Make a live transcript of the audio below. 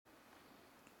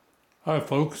Hi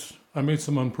folks, I made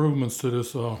some improvements to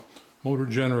this motor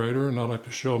generator and I'd like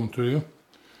to show them to you.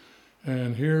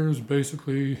 And here's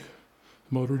basically the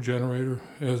motor generator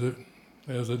as it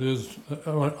is.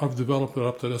 I've developed it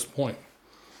up to this point.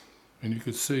 And you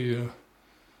can see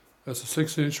that's a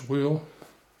 6-inch wheel,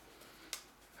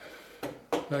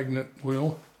 magnet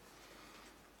wheel,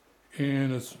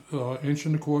 and it's 1.25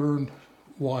 inches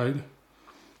wide.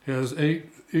 It has 8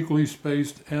 equally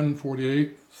spaced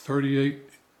N48, 38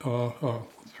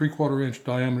 3/4 inch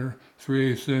diameter,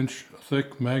 3/8 inch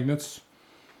thick magnets,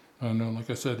 and like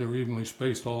I said, they're evenly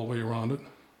spaced all the way around it.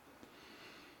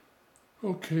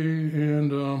 Okay,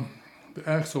 and the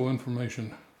axle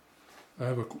information.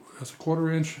 It's a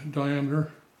 1/4 inch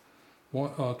diameter,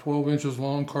 12 inches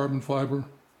long, carbon fiber.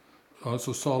 It's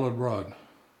a solid rod.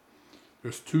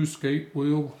 There's 2 skate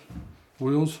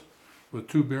wheels with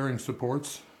 2 bearing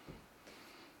supports.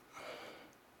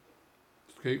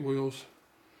 Skate wheels.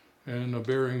 And the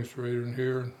bearings right in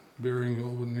here, bearing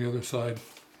over on the other side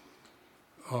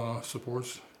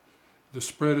supports. The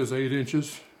spread is 8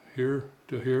 inches here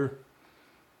to here,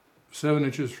 7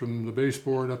 inches from the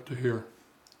baseboard up to here.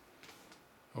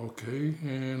 Okay,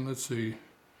 and let's see.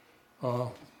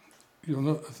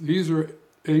 These are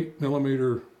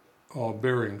 8mm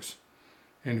bearings,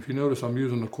 and if you notice, I'm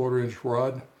using a 1/4 inch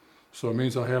rod, so it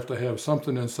means I have to have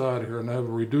something inside here, and I have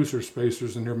reducer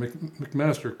spacers in here.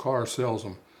 McMaster Car sells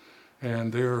them.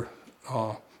 And they're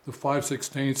the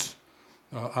 5/16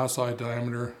 outside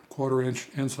diameter, 1/4 inch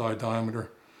inside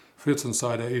diameter, fits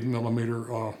inside an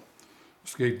 8mm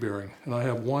skate bearing. And I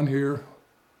have one here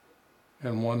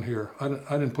and one here. I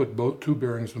didn't put 2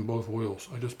 bearings in both wheels.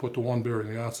 I just put the one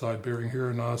bearing, the outside bearing here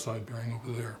and the outside bearing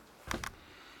over there.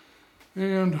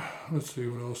 And let's see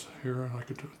what else here I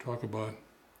could talk about.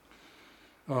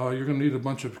 You're going to need a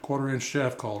bunch of 1/4 inch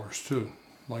shaft collars too,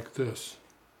 like this.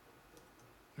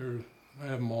 I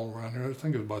have them all around here. I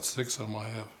think it's about 6 of them I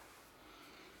have.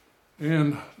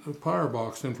 And the power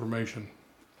box information.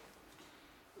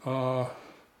 You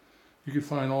can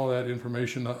find all that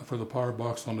information for the power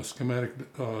box on the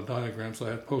schematic diagrams I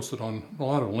have posted on a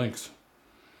lot of links.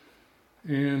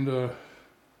 And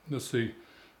let's see,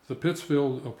 the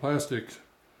Pittsfield Plastics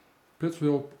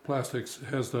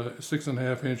has the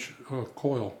 6.5 inch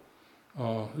coil.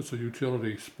 It's a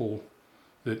utility spool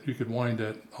that you could wind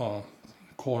that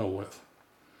coil with,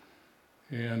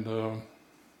 and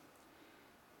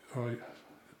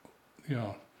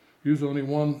use only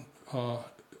one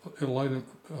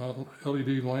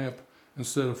LED lamp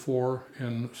instead of 4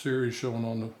 in series shown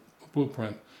on the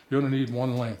blueprint. You only need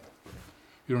 1 lamp.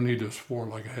 You don't need this 4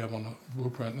 like I have on the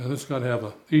blueprint. And it's got to have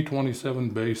a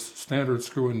E27 base, standard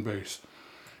screw-in base.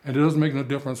 And it doesn't make no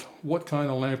difference what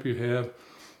kind of lamp you have.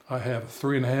 I have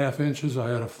 3.5 inches. I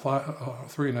had a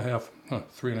 3.5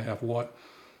 watt.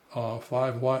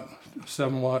 5 watt,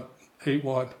 7 watt, 8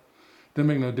 watt, didn't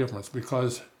make no difference,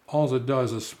 because all it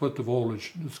does is split the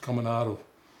voltage that's coming out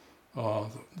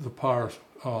of the power,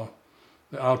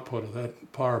 the output of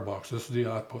that power box. This is the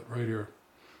output right here.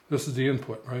 This is the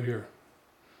input right here.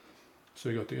 So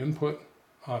you got the input,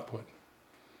 output,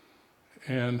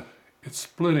 and it's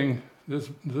splitting. This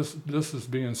is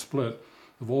being split.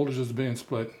 The voltage is being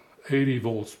split. 80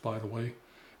 volts, by the way,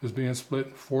 is being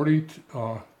split. 40.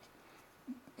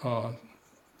 To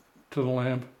the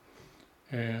lamp,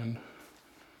 and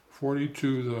 40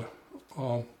 to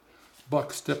the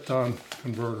buck step-down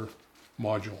converter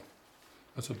module.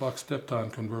 That's a buck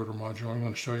step-down converter module. I'm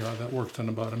going to show you how that works in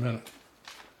about a minute.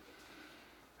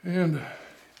 And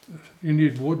you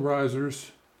need wood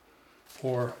risers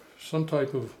or some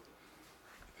type of,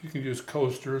 you can use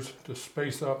coasters to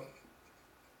space up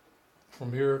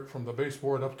from here, from the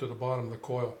baseboard up to the bottom of the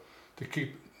coil, to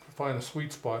find a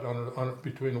sweet spot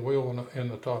between the wheel and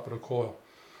the top of the coil.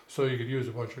 So you could use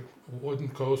a bunch of wooden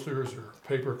coasters or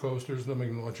paper coasters. Doesn't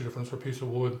make much difference, or a piece of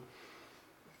wood.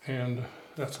 And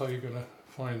that's how you're going to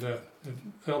find that.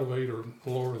 Elevate or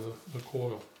lower the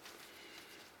coil.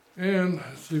 And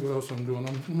let's see what else I'm doing.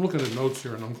 I'm looking at notes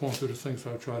here and I'm going through this thing,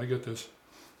 so I try to get this.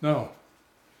 Now,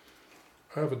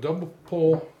 I have a double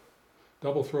pull,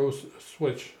 double throw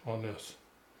switch on this.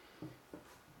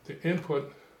 The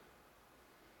input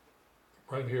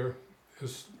right here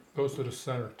goes to the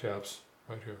center taps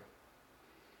right here.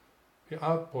 The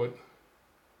output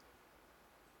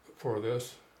for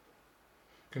this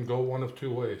can go one of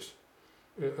 2 ways.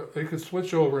 It could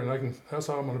switch over, and that's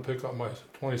how I'm going to pick up my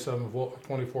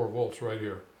 24 volts right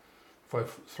here. If I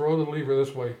throw the lever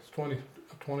this way,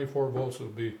 24 volts will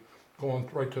be going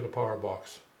right to the power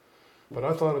box. But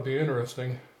I thought it'd be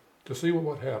interesting to see what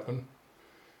would happen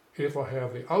if I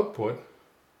have the output,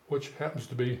 which happens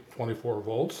to be 24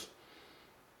 volts,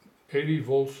 80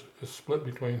 volts is split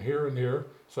between here and here,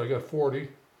 so I got 40.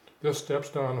 This steps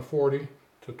down to 40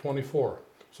 to 24.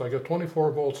 So I got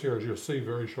 24 volts here, as you'll see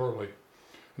very shortly.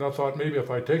 And I thought maybe if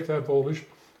I take that voltage,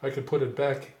 I could put it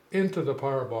back into the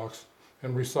power box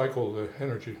and recycle the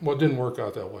energy. Well, it didn't work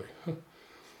out that way.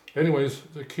 Anyways,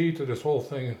 the key to this whole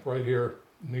thing right here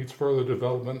needs further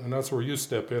development, and that's where you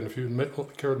step in if you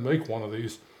care to make one of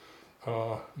these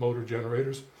motor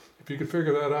generators. If you could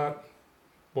figure that out,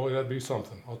 boy, that'd be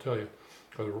something, I'll tell you.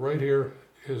 Because right here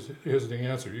is the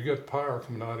answer. You get power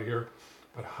coming out of here,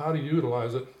 but how to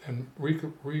utilize it and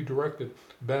redirect it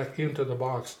back into the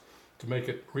box to make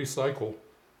it recycle,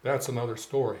 that's another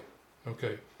story.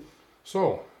 Okay,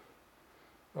 so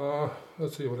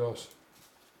let's see what else.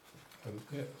 I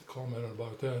commented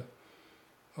about that.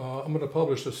 I'm going to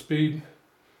publish the speed,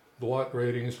 the watt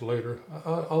ratings later.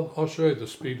 I'll show you the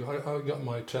speed. I got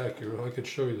my tach here. I could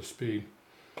show you the speed.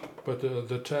 But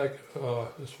the tach,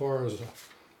 as far as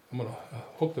I'm going to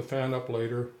hook the fan up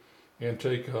later and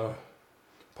take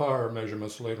power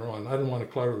measurements later on. I didn't want to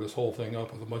clutter this whole thing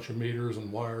up with a bunch of meters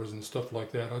and wires and stuff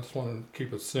like that. I just wanted to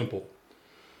keep it simple.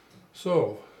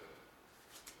 So,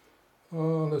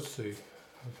 let's see.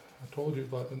 I told you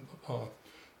about,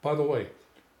 by the way,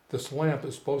 this lamp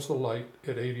is supposed to light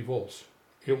at 80 volts.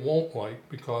 It won't light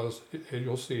because,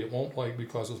 you'll see it won't light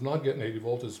because it's not getting 80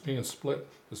 volts, it's being split,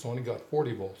 it's only got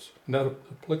 40 volts. And that's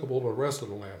applicable to the rest of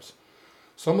the lamps.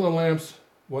 Some of the lamps,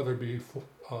 whether it be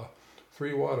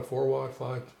 3 watt, or 4 watt,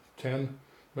 5, 10,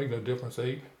 make no difference,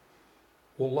 8,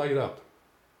 will light up.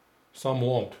 Some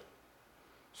won't.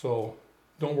 So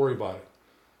don't worry about it.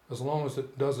 As long as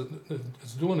it does it,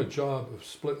 it's doing a job of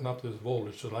splitting up this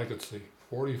voltage that I could see,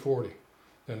 40-40,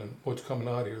 and then what's coming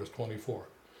out here is 24.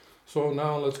 So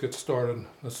now let's get started.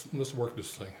 Let's work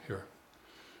this thing here.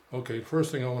 Okay, the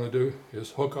first thing I want to do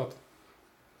is hook up,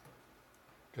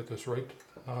 get this right.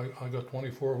 Now I got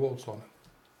 24 volts on it.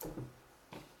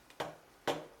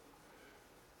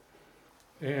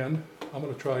 And I'm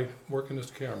going to try working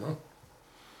this camera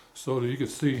so that you can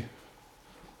see.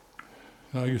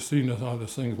 Now you've seen how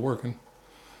this thing's working.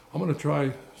 I'm going to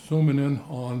try zooming in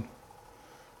on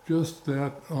just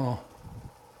that,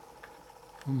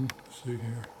 let's see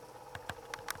here.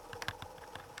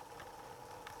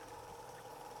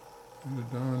 Get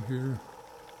it down here,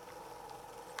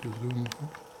 to zoom up.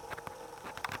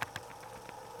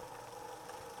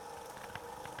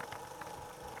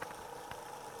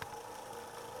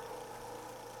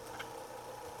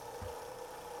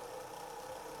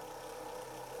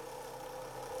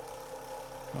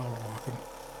 Now we're walking.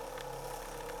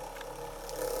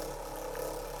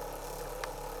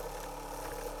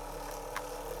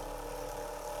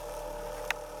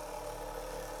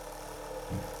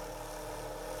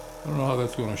 I don't know how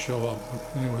that's going to show up, but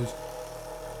anyways,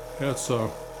 that's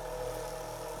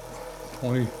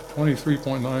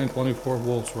 23.9, 24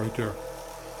 volts right there.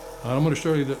 And I'm going to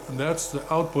show you that that's the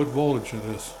output voltage of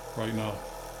this right now,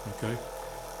 okay?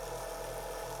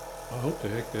 I hope the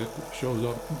heck that shows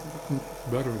up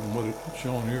better than what it's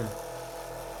showing here.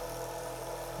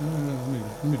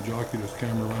 Let me jockey this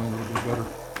camera around a little bit better.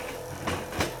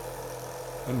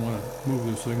 I didn't want to move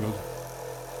this thing.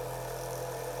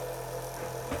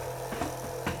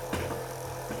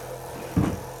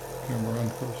 Camera on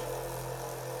first.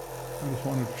 I just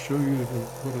wanted to show you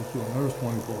what it's doing. There's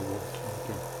 24 volts right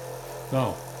there.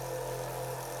 Now,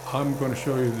 I'm going to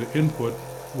show you the input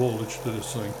voltage to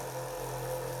this thing.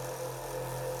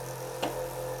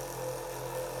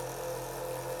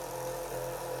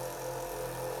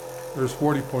 There's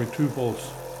 40.2 volts.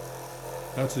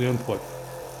 That's the input.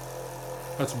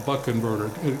 That's a buck converter.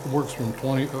 It works from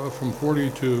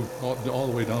 42 all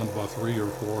the way down to about 3 or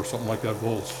 4 or something like that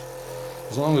volts.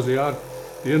 As long as the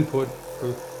input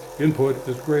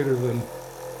is greater than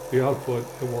the output,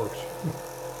 it works.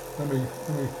 Let me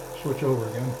switch over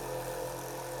again.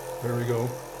 There we go.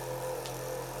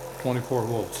 24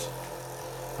 volts.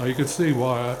 Now you can see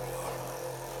why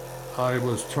I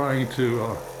was trying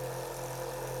to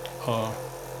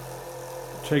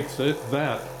take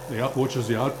that, which is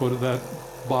the output of that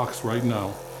box right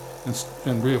now,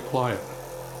 and reapply it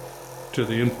to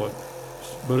the input,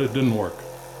 but it didn't work.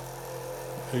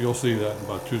 You'll see that in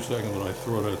about 2 seconds when I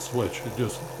throw that switch. It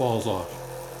just falls off.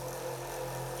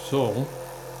 So,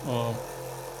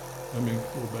 let me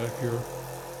go back here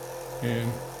and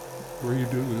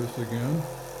redo this again.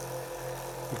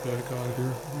 Get back out of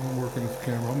here. I'm working this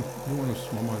camera. I'm doing this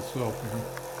by myself here.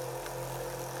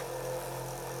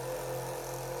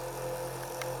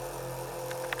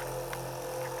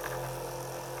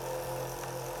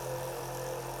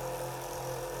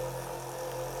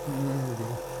 There we go.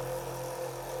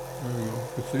 There we go. You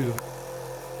can see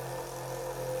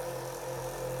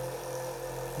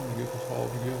Let me get this all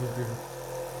together here.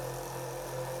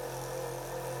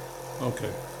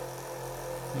 Okay.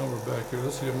 Now we're back here.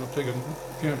 Let's see, I'm going to take a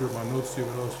gander at my notes, see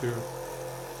what else here.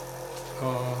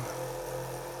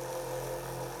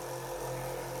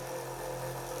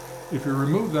 If you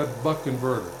remove that buck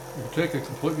converter, you take it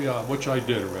completely out, which I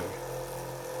did already,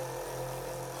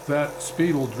 that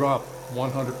speed will drop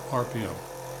 100 RPM.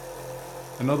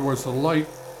 In other words, the light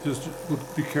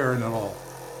would be carrying it all.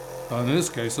 In this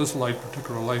case, this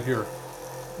particular light here,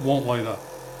 won't light up,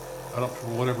 for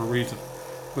whatever reason.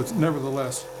 But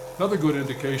nevertheless, another good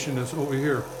indication is over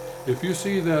here. If you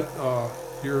see that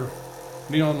your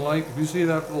neon light, if you see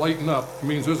that lighting up, it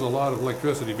means there's a lot of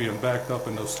electricity being backed up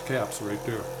in those caps right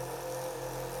there.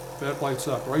 That lights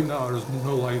up. Right now, there's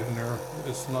no light in there.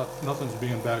 It's not. Nothing's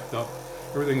being backed up.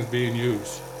 Everything's being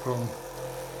used.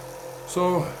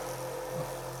 So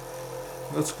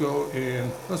let's go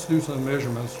and let's do some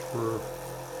measurements for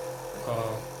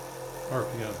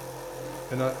RPM.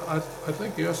 And I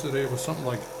think yesterday it was something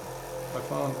like, I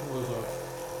found it was a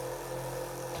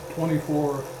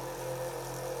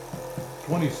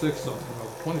 26 something,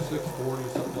 2640,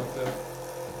 something like that,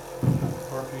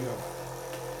 RPM.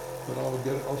 But I'll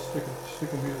get it, I'll stick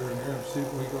a meter in here and see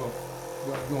what we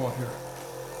got going here.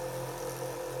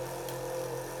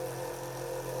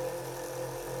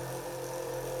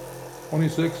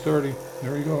 $26.30,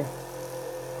 there you go.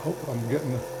 Hope I'm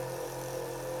getting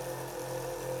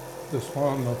this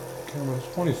on the camera. It's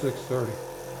 $26.30.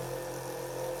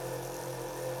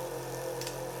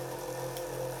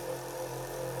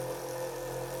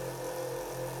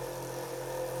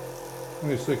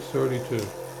 $26.32.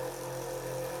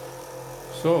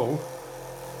 So,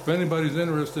 if anybody's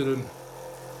interested in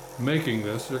making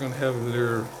this, they're going to have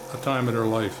a time of their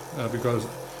life because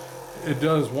it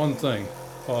does one thing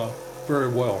very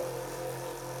well.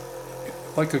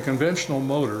 Like a conventional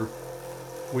motor,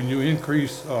 when you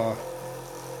increase,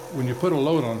 when you put a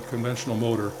load on a conventional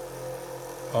motor,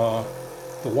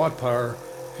 the watt power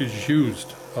is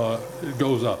used, it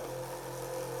goes up.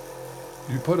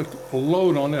 You put a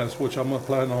load on this, which I'm going to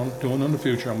plan on doing in the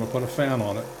future. I'm going to put a fan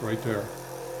on it right there.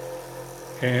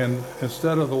 And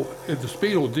instead of the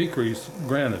speed will decrease,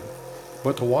 granted,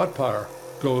 but the watt power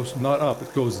goes not up,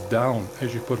 it goes down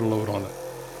as you put a load on it.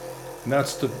 And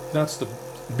that's the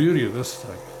beauty of this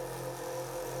thing.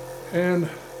 And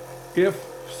if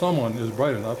someone is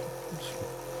bright enough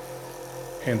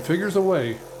and figures a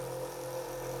way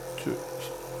to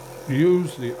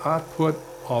use the output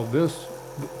of this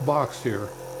box here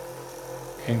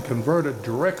and convert it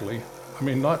directly, I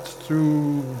mean not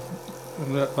through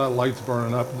that light's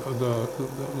burning up, the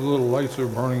little lights are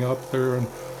burning up there and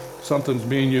something's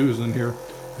being used in here.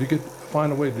 If you could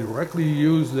find a way to directly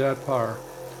use that power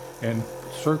and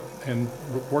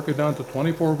work it down to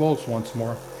 24 volts once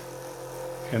more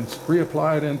and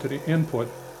reapply it into the input,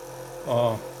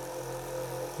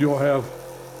 you'll have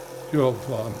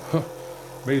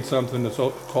made something that's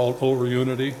called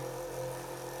OVERUNITY.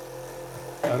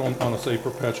 I don't want to say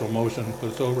perpetual motion,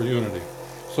 but it's OVERUNITY.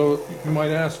 So you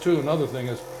might ask too, another thing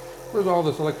is, where's all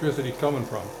this electricity coming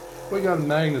from? We got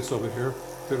magnets over here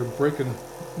that are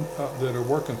that are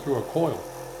working through a coil.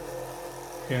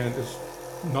 And it's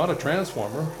not a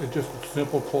transformer, it's just a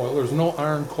simple coil. There's no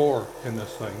iron core in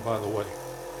this thing, by the way.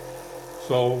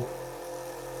 So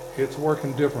it's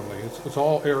working differently. It's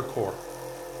all air core.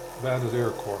 That is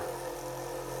air core.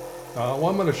 Well,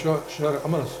 I'm going to shut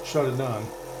it down.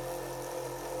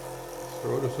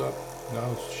 Throw this up.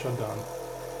 Now it's shut down.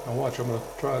 Now watch, I'm going to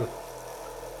try to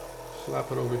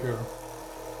slap it over here.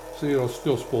 See, it'll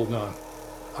still spool down.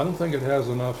 I don't think it has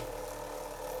enough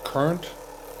current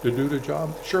to do the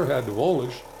job. It sure had the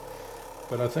voltage,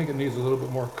 but I think it needs a little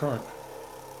bit more current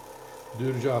to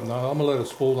do the job. Now I'm going to let it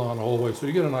spool down the whole way so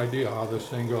you get an idea how this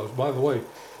thing goes. By the way,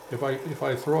 if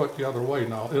I throw it the other way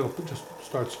now, it'll just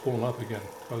start spooling up again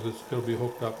because it'll be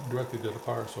hooked up directly to the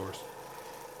power source.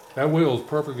 That wheel is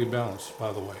perfectly balanced,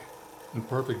 by the way, in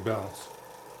perfect balance.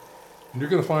 And you're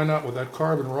going to find out with that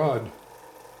carbon rod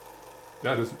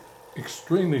that is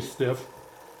extremely stiff,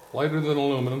 lighter than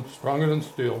aluminum, stronger than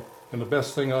steel, and the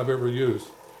best thing I've ever used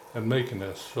in making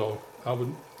this. So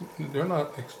they're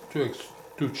not too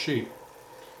cheap.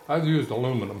 I've used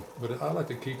aluminum, but I like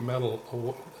to keep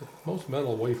most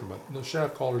metal away from it. The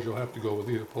shaft collars you'll have to go with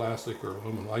either plastic or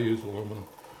aluminum. I use aluminum.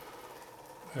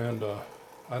 And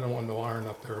I don't want no iron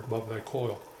up there above that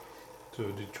coil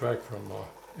to detract from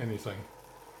anything.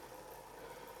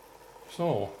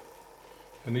 So,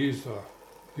 and these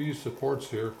supports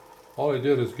here, all I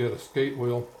did is get a skate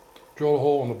wheel, drill a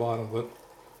hole in the bottom of it,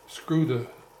 screwed a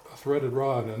threaded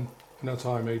rod in, and that's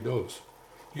how I made those.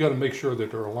 you got to make sure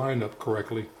that they're lined up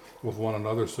correctly with one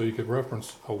another, so you could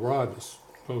reference a rod that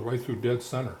goes right through dead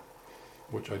center,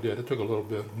 which I did. It took a little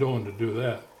bit of doing to do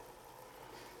that.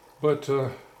 But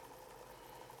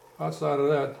outside of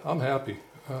that, I'm happy.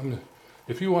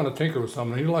 If you want to tinker with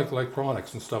something, you like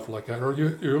electronics and stuff like that, or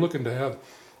you're looking to have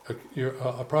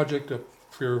a project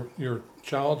for your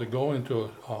child to go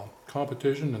into a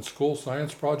competition and school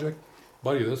science project,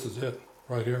 buddy, this is it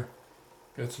right here.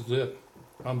 This is it.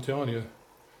 I'm telling you.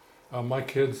 My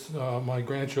kids, my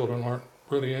grandchildren aren't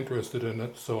really interested in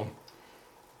it, so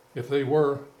if they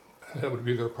were, that would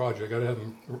be their project. I'd have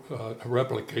them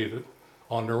replicate it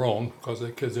on their own, because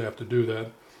the kids have to do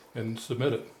that and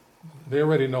submit it. They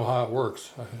already know how it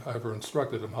works. I've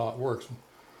instructed them how it works,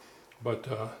 but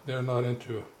they're not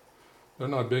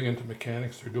big into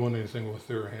mechanics or doing anything with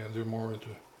their hands. They're more into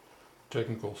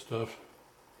technical stuff,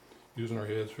 using their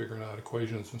heads, figuring out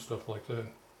equations and stuff like that.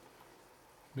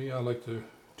 Me, I like to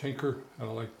tinker, and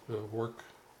I like to work.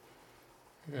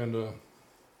 And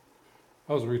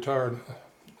I was a retired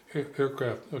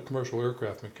commercial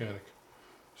aircraft mechanic,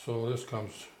 so this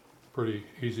comes pretty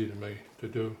easy to me to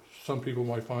do. Some people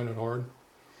might find it hard,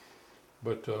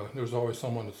 but there's always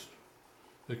someone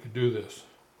that could do this.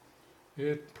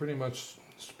 It pretty much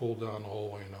spooled down the whole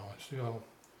way now. See how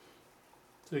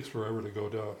it takes forever to go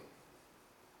down.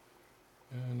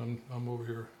 And I'm over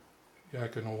here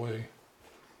yakking away,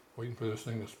 waiting for this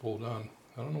thing to spool down.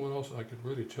 I don't know what else I could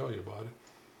really tell you about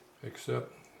it,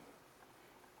 except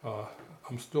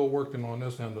I'm still working on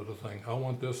this end of the thing. I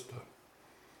want this to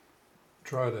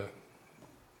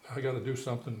I got to do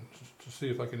something to see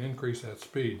if I can increase that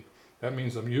speed. That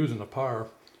means I'm using the power,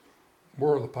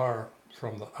 more of the power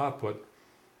from the output,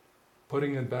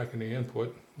 putting it back in the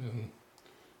input,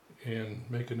 and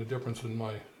making a difference in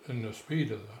the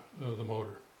speed of the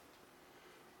motor,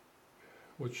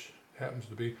 which happens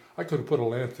to be, I could have put a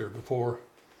lamp there before,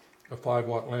 a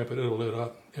 5-watt lamp, and it'll lit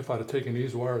up if I'd have taken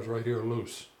these wires right here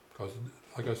loose, because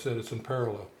like I said, it's in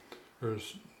parallel. It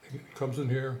comes in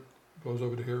here, goes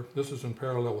over to here. This is in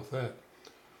parallel with that.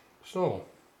 So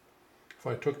if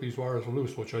I took these wires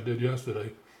loose, which I did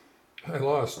yesterday, I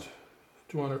lost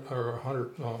 200 or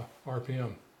 100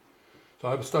 RPM. So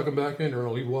I've stuck them back in there.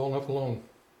 I'll leave well enough alone.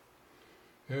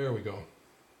 There we go.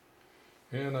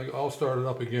 And I'll start it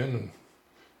up again, and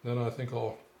then I think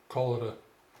I'll call it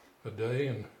a day,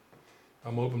 and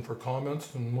I'm open for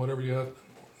comments and whatever you have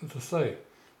to say.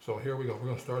 So here we go. We're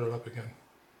going to start it up again.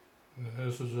 And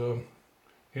this is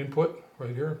input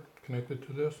right here, connected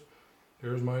to this.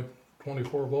 There's my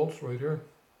 24 volts right here.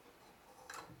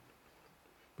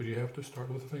 But you have to start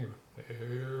with a finger.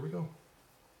 There we go.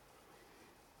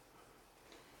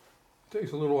 It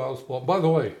takes a little while to spool. By the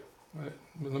way,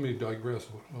 let me digress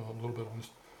a little bit on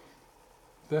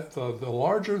this. The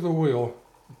larger the wheel,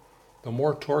 the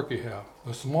more torque you have.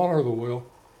 The smaller the wheel,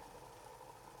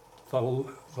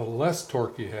 the less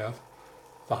torque you have,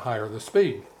 the higher the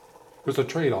speed. There's a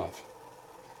trade-off.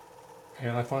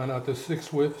 And I find out this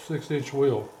 6-inch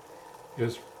wheel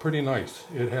is pretty nice.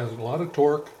 It has a lot of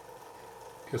torque.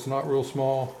 It's not real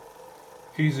small,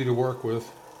 easy to work with.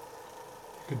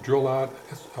 You could drill out,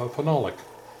 it's a phenolic.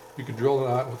 You could drill it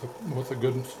out with a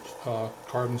good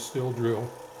carbon steel drill,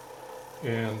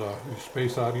 and you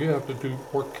space out. You have to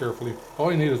work carefully.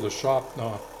 All you need is a shop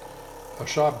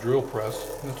drill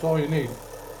press. That's all you need,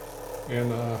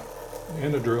 and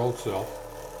the drill itself,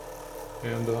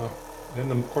 and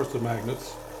then of course the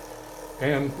magnets.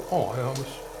 And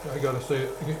I gotta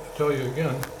tell you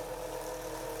again.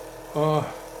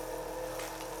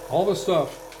 All the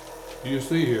stuff you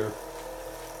see here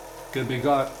can be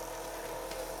got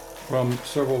from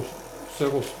several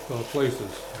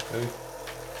places. Okay,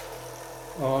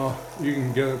 you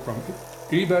can get it from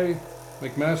eBay,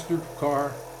 McMaster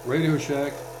Car, Radio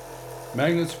Shack,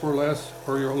 Magnets for Less,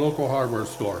 or your local hardware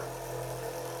store.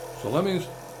 So let me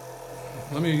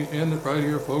end it right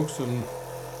here, folks, and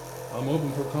I'm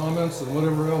open for comments and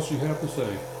whatever else you have to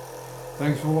say.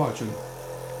 Thanks for watching.